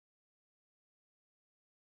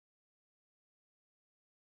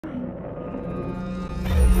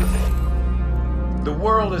The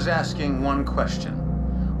world is asking one question.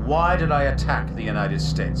 Why did I attack the United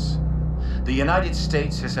States? The United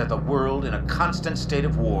States has had the world in a constant state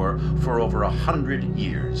of war for over 100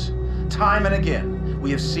 years. Time and again,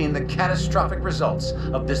 we have seen the catastrophic results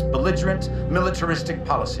of this belligerent, militaristic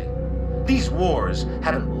policy. These wars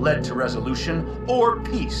haven't led to resolution or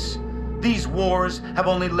peace. These wars have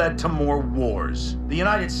only led to more wars. The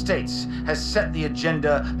United States has set the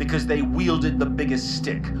agenda because they wielded the biggest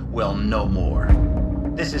stick. Well, no more.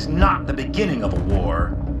 This is not the beginning of a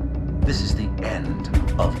war. This is the end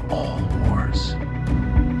of all wars.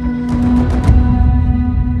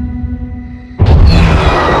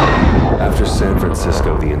 After San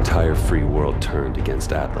Francisco, the entire free world turned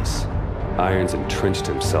against Atlas. Irons entrenched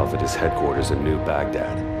himself at his headquarters in New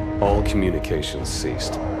Baghdad. All communications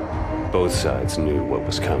ceased. Both sides knew what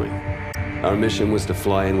was coming. Our mission was to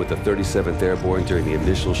fly in with the 37th Airborne during the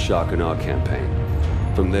initial shock and awe campaign.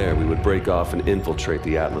 From there, we would break off and infiltrate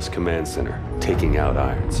the Atlas Command Center, taking out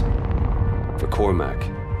Irons. For Cormac,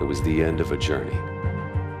 it was the end of a journey.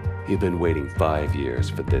 He'd been waiting 5 years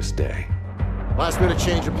for this day. Last minute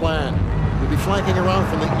change of plan. We'll be flanking around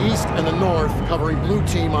from the east and the north, covering blue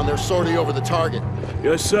team on their sortie over the target.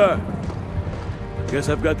 Yes, sir. Guess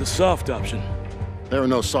I've got the soft option. There are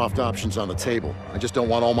no soft options on the table. I just don't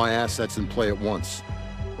want all my assets in play at once.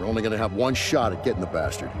 We're only gonna have one shot at getting the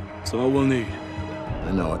bastard. That's all we'll need.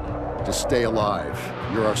 I know it. Just stay alive.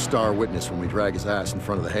 You're our star witness when we drag his ass in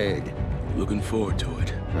front of the Hague. Looking forward to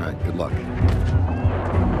it. All right, good luck.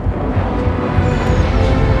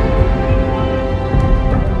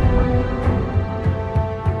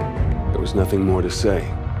 There was nothing more to say.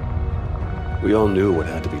 We all knew what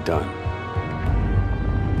had to be done.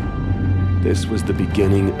 This was the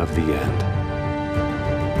beginning of the end.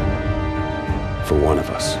 For one of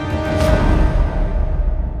us.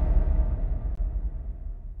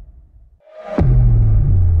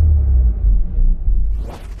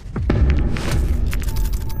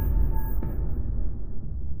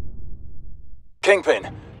 Kingpin,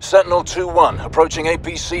 Sentinel 2-1, approaching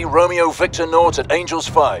APC Romeo Victor North at Angels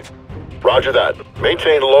 5. Roger that.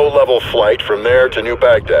 Maintain low-level flight from there to New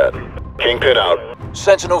Baghdad. Kingpin out.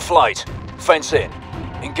 Sentinel flight. Fence in.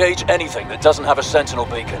 Engage anything that doesn't have a Sentinel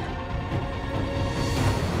beacon.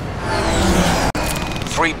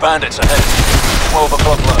 3 bandits ahead. 12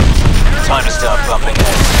 o'clock low. Time to start bumping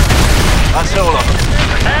heads. That's all of them.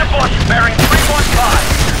 Ambush bearing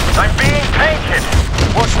 315. I'm being painted.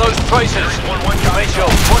 Watch those traces. Mitchell,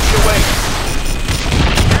 watch your wing.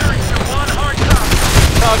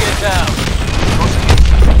 Target down.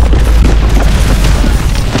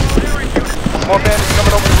 More bandits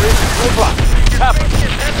coming over the ridge at 2 o'clock. Copy.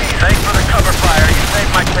 Thanks for the cover fire. You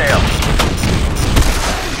saved my tail.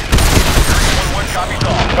 1-1 copies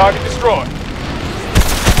all. Target destroyed.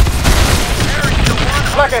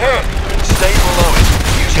 Flag ahead. Stay below it.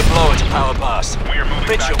 Use your blower to power blast.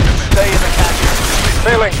 Mitchell, stay in the canyon.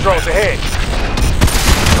 Phalanx drones ahead.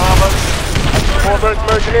 Bravo. 4 birds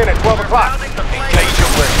merging in at 12 o'clock. Engage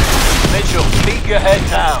your wing. Mitchell, keep your head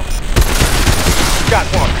down. Got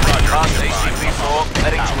one. Past ACP-4,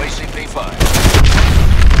 heading to ACP-5.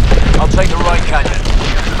 I'll take the right canyon.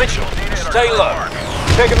 Mitchell, stay low.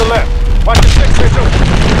 Taking the left. Watch the 6, Mitchell.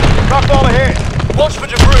 Drop all ahead. Watch for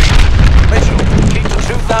debris. Mitchell, keep to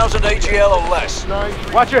 2,000 AGL or less.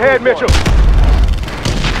 Watch your head, Mitchell.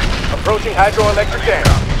 Approaching hydroelectric dam.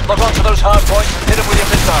 Lock onto those hard points and hit them with your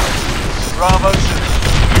missiles. Bravo.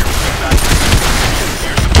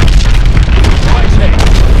 Right head.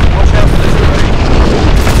 Watch out for this debris.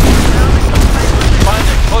 Find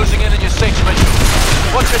it closing in your 6, Mitchell.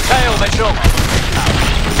 Watch your tail, Mitchell.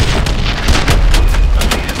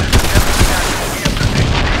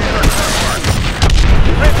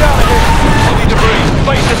 Heavy debris.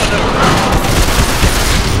 Face in the maneuver.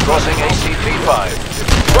 Crossing ACP-5.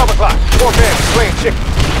 12 o'clock. 4 bandits playing chicken.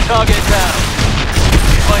 Target down.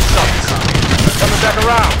 My sights. Coming back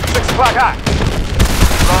around. 6 o'clock high.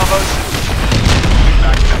 Bravo.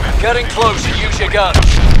 Getting close and use your guns.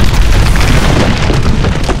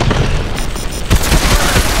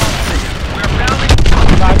 We're bounding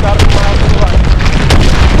 5,000 miles to the right.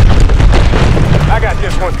 I got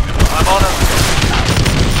this one. I'm on him.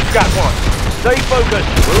 Got one. Stay focused.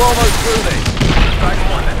 We're almost through this.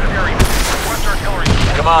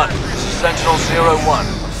 Come on. This is Sentinel 01.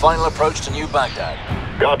 Final approach to New Baghdad.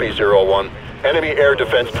 Copy, 01. Enemy air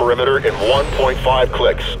defense perimeter in 1.5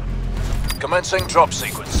 clicks. Commencing drop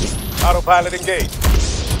sequence. Autopilot engaged.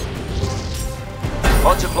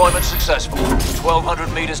 On deployment successful.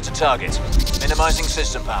 1,200 meters to target. Minimizing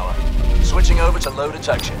system power. Switching over to low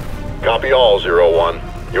detection. Copy all, 01.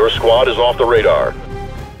 Your squad is off the radar.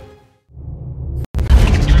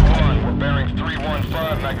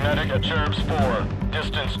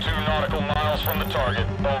 Hostiles 2 nautical miles from the target.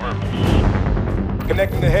 Over.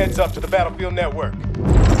 Connecting the heads up to the battlefield network.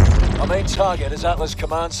 Our main target is Atlas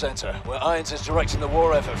Command Center, where Irons is directing the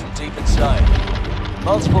war effort from deep inside.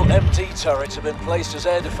 Multiple MD turrets have been placed as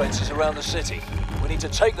air defenses around the city. We need to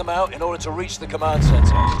take them out in order to reach the command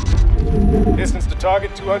center. Distance to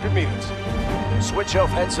target 200 meters. Switch off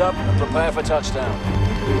heads up and prepare for touchdown.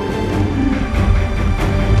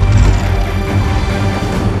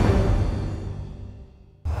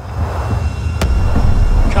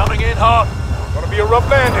 Coming in hot. Gonna be a rough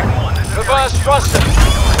landing. Reverse thrusters.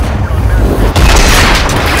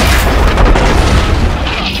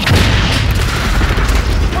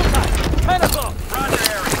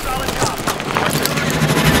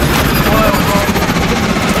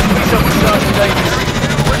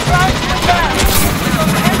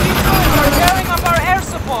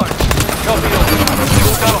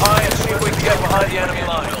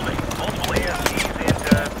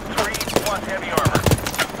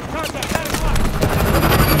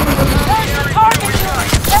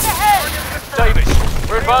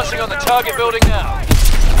 Advancing on the target building now.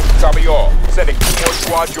 Copy all. Sending 2 more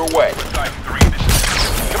squads your way.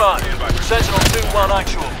 Come on. Sentinel 2-1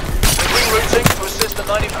 actual. We're rerouting to assist the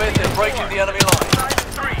 95th in breaking the enemy line.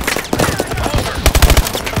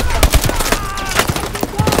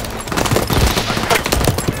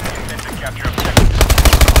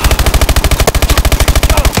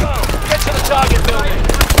 Go, go! Get to the target building.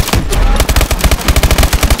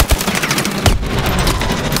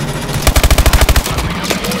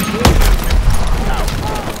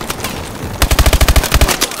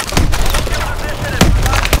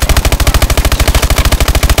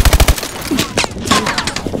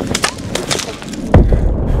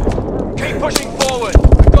 Pushing forward.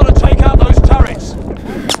 We've got to take out those turrets.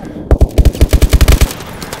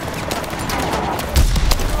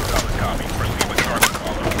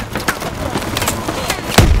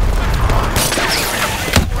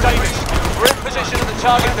 Davis, we're in position at the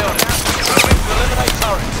target building. Moving to eliminate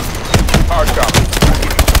turrets. Hard copy.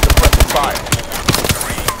 Suppressing fire.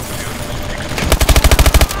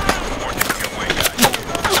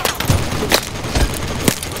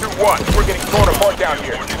 2-1. We're getting torn apart down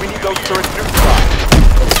here. We need those turrets neutralized.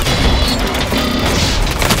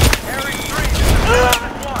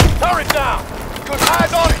 Turret down! Good,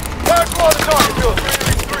 eyes on it! Fire squad the target building.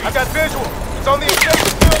 I got visual. It's on the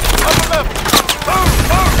executive building, upper level. Move!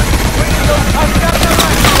 Move! We need those turrets out of their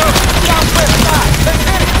line. Southwest side. Let's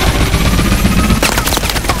hit it!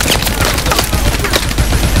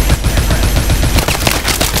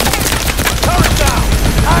 Turret down!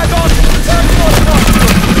 Eyes on it! Fire squad the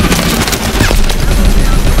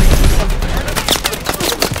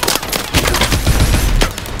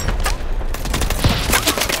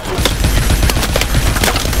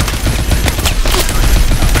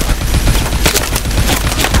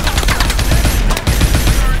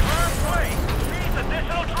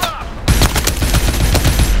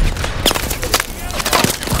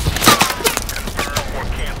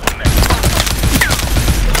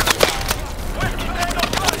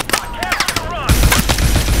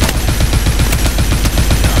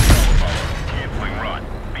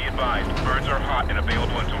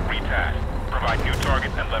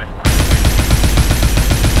target building.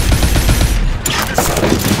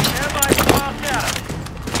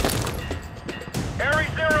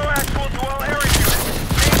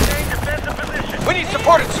 We need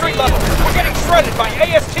support at street level. We're getting shredded by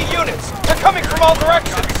AST units. They're coming from all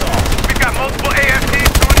directions. We've got multiple ASTs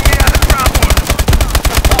joining me on the ground border.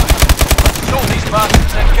 Kill these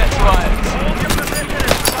bastards and get to Irons. Hold your position and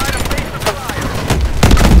provide a base of fire.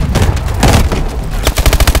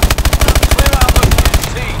 Clear out those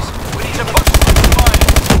ASTs. We need to push through the fire.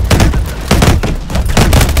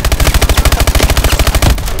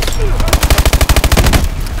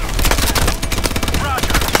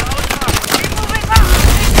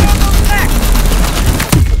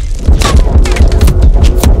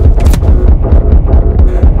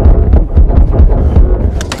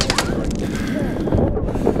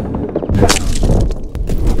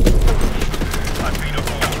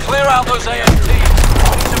 Clear out those AMTs.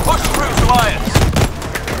 We need to push through to Irons.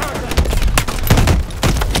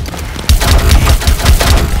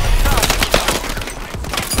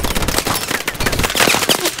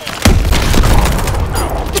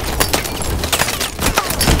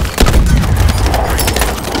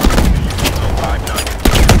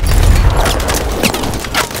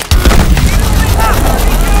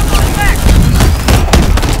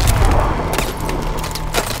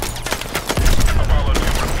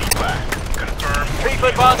 Keep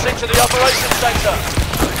advancing to the operations center.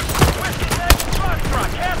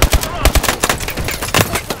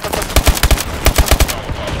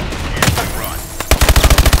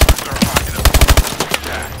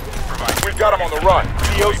 got him on the run.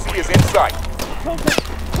 DOC is in sight.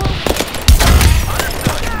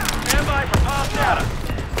 Stand by for pop data.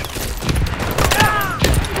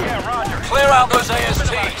 Yeah, roger. Clear out those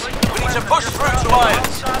ASTs. We need to push through to Irons.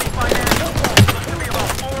 Saudi financial. It'll be about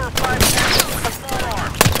 4 or 5 minutes with a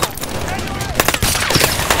forearm.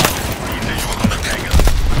 Visuals on the tango.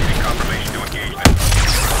 Getting confirmation to engagement.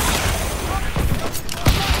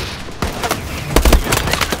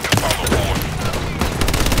 Follow forward.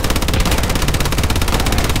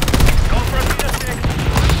 Go for a stick.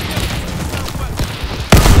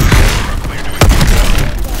 Clear to engage.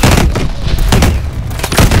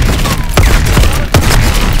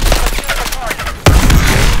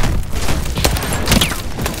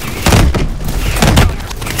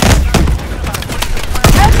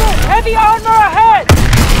 Heavy armor ahead!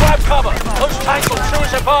 Grab cover. Those tanks will chew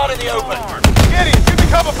us apart in the open. Gideon, give me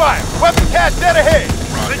cover fire. Weapon cache dead ahead.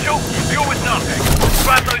 Mitchell, deal with nothing.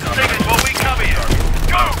 Grab those stickers while we cover you.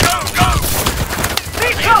 Go, go, go!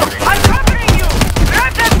 Mitchell, I'm covering you!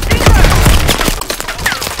 Grab that sticker!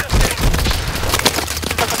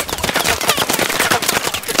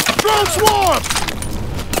 Drone swarm!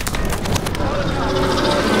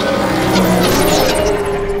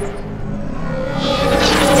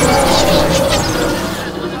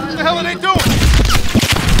 What the hell are they doing?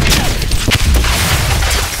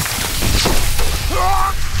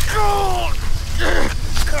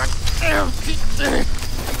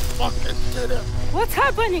 What's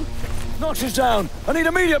happening? Knox is down. I need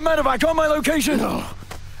immediate medevac on my location. No,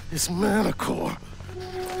 it's Manicore.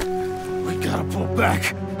 We gotta pull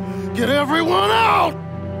back. Get everyone out!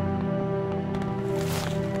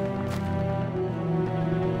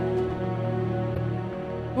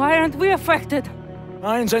 Why aren't we affected?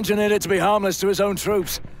 Irons engineered it to be harmless to his own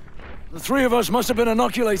troops. The 3 of us must have been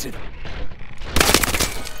inoculated.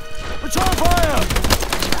 Return fire!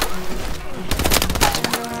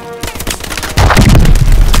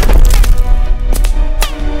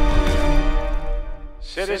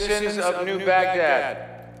 Citizens of New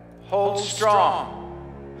Baghdad, hold strong.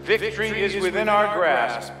 Victory is within our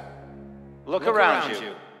grasp. Look around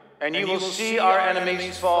you, and you will see our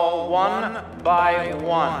enemies fall one by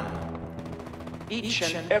one. Each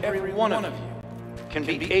and every one of you can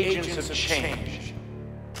be agents of change.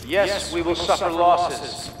 Yes, we will suffer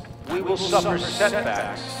losses. We will suffer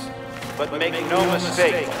setbacks. But make no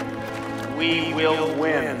mistake, we will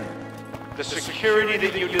win. The security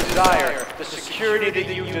that you desire, the security that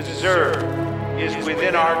you deserve, is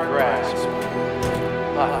within our grasp.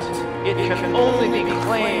 But it can only be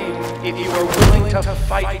claimed if you are willing to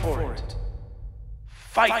fight for it.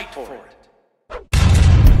 Fight for it.